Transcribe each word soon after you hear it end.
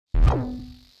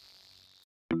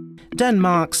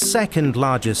Denmark's second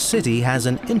largest city has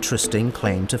an interesting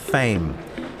claim to fame.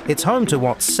 It's home to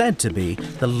what's said to be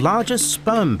the largest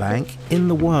sperm bank in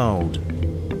the world.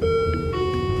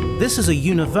 This is a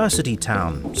university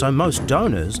town, so most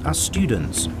donors are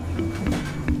students.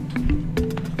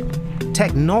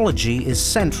 Technology is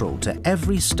central to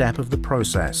every step of the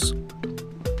process.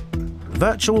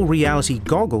 Virtual reality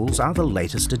goggles are the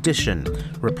latest addition,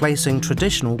 replacing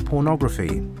traditional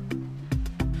pornography.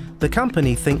 The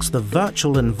company thinks the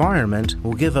virtual environment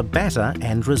will give a better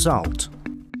end result.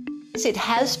 It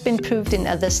has been proved in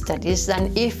other studies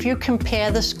that if you compare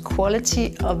the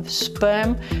quality of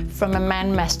sperm from a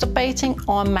man masturbating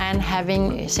or a man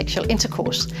having sexual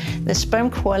intercourse, the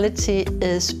sperm quality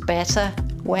is better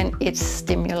when it's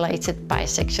stimulated by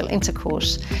sexual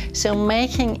intercourse. So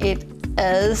making it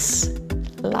as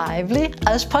lively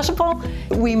as possible,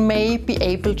 we may be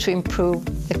able to improve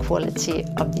the quality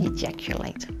of the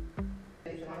ejaculate.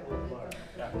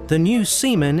 The new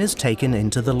semen is taken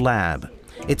into the lab.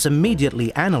 It's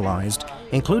immediately analysed,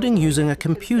 including using a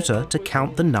computer to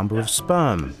count the number of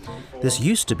sperm. This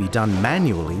used to be done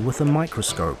manually with a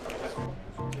microscope.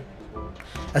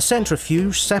 A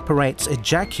centrifuge separates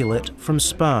ejaculate from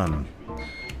sperm.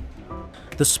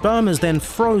 The sperm is then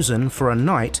frozen for a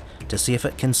night to see if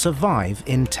it can survive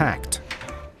intact.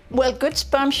 Well, good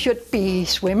sperm should be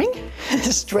swimming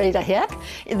straight ahead.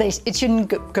 It shouldn't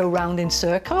go round in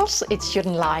circles. It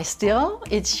shouldn't lie still.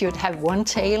 It should have one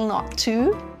tail, not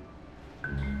two.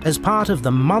 As part of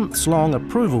the months-long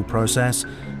approval process,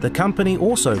 the company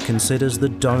also considers the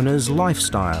donor's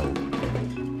lifestyle.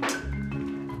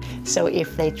 So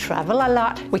if they travel a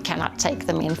lot, we cannot take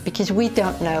them in because we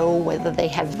don't know whether they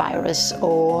have virus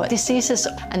or diseases.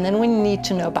 And then we need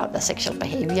to know about their sexual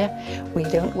behavior. We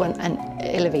don't want an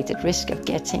elevated risk of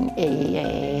getting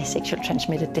a sexual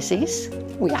transmitted disease.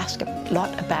 We ask a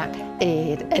lot about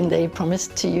it, and they promise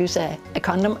to use a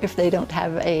condom if they don't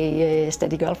have a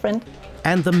steady girlfriend.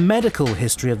 And the medical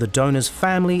history of the donor's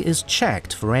family is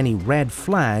checked for any red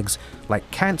flags like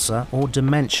cancer or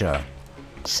dementia.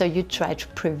 So you try to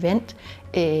prevent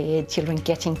children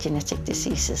getting genetic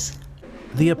diseases.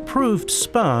 The approved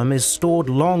sperm is stored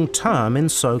long-term in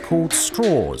so-called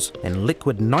straws in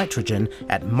liquid nitrogen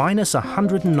at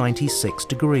 -196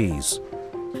 degrees.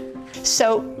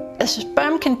 So a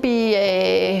sperm can be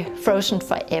frozen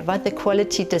forever. The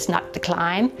quality does not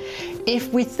decline.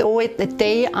 If we thaw it the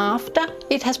day after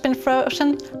it has been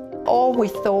frozen, or we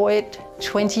thaw it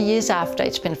 20 years after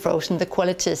it's been frozen, the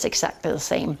quality is exactly the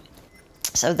same.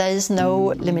 So there is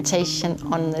no limitation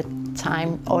on the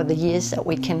time or the years that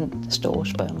we can store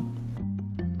sperm.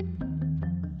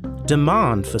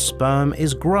 Demand for sperm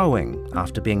is growing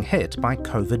after being hit by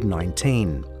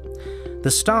COVID-19.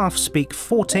 The staff speak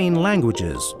 14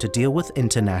 languages to deal with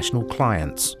international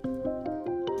clients.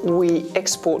 We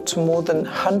export to more than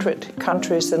 100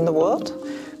 countries in the world,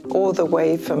 all the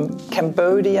way from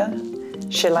Cambodia,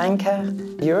 Sri Lanka,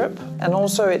 Europe, and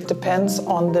also it depends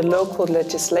on the local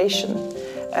legislation.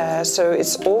 So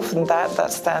it's often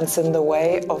that stands in the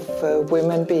way of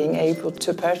women being able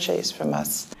to purchase from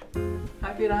us.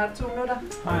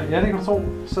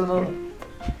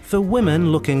 For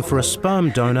women looking for a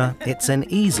sperm donor, it's an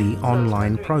easy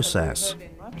online process.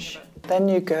 Then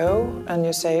you go and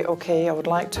you say, okay, I would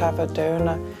like to have a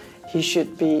donor. He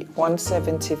should be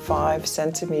 175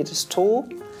 centimeters tall,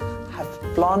 have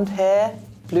blonde hair,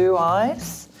 blue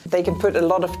eyes. They can put a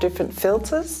lot of different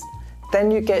filters. Then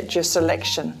you get your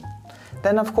selection.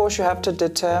 Then of course you have to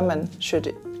determine should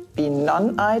it be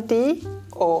non-ID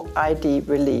or ID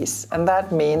release. And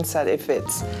that means that if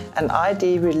it's an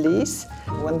ID release,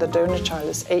 when the donor child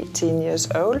is 18 years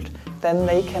old, then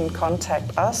they can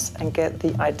contact us and get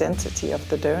the identity of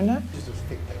the donor.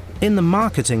 In the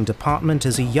marketing department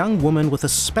is a young woman with a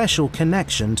special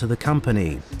connection to the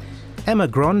company. Emma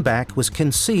Groenbaek was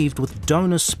conceived with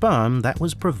donor sperm that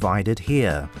was provided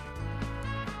here.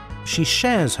 She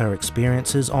shares her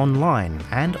experiences online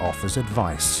and offers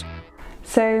advice.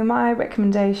 So my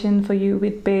recommendation for you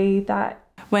would be that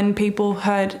when people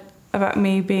heard about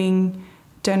me being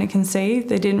donor conceived,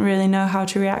 they didn't really know how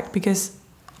to react because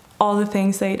all the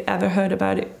things they'd ever heard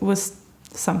about it was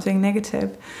something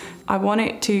negative. I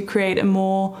wanted to create a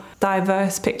more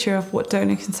diverse picture of what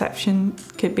donor conception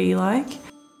could be like.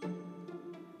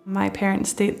 My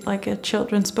parents did like a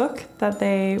children's book that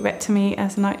they read to me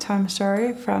as a nighttime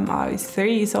story from I was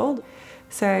 3 years old.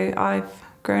 So I've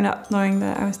grown up knowing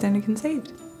that I was donor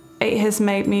conceived. It has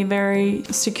made me very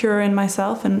secure in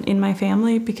myself and in my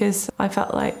family because I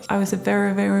felt like I was a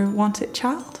very, very wanted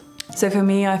child. So for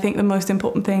me, I think the most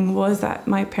important thing was that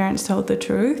my parents told the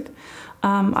truth.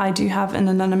 I do have an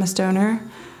anonymous donor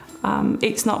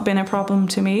It's not been a problem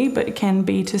to me, but it can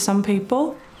be to some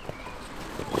people.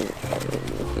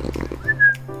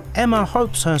 Emma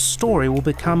hopes her story will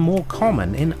become more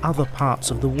common in other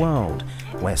parts of the world,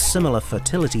 where similar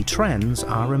fertility trends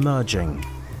are emerging.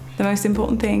 The most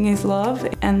important thing is love,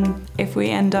 and if we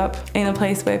end up in a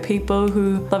place where people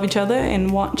who love each other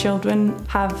and want children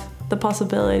have the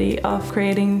possibility of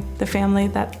creating the family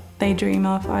that they dream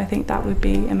of, I think that would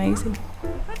be amazing.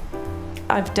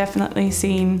 I've definitely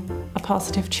seen a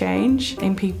positive change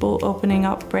in people opening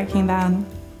up, breaking down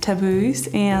taboos,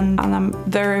 and I'm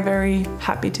very, very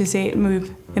happy to see it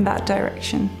move in that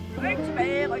direction.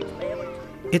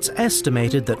 It's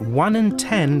estimated that 1 in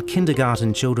 10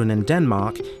 kindergarten children in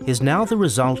Denmark is now the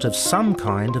result of some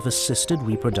kind of assisted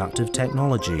reproductive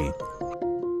technology.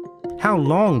 How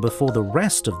long before the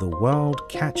rest of the world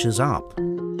catches up?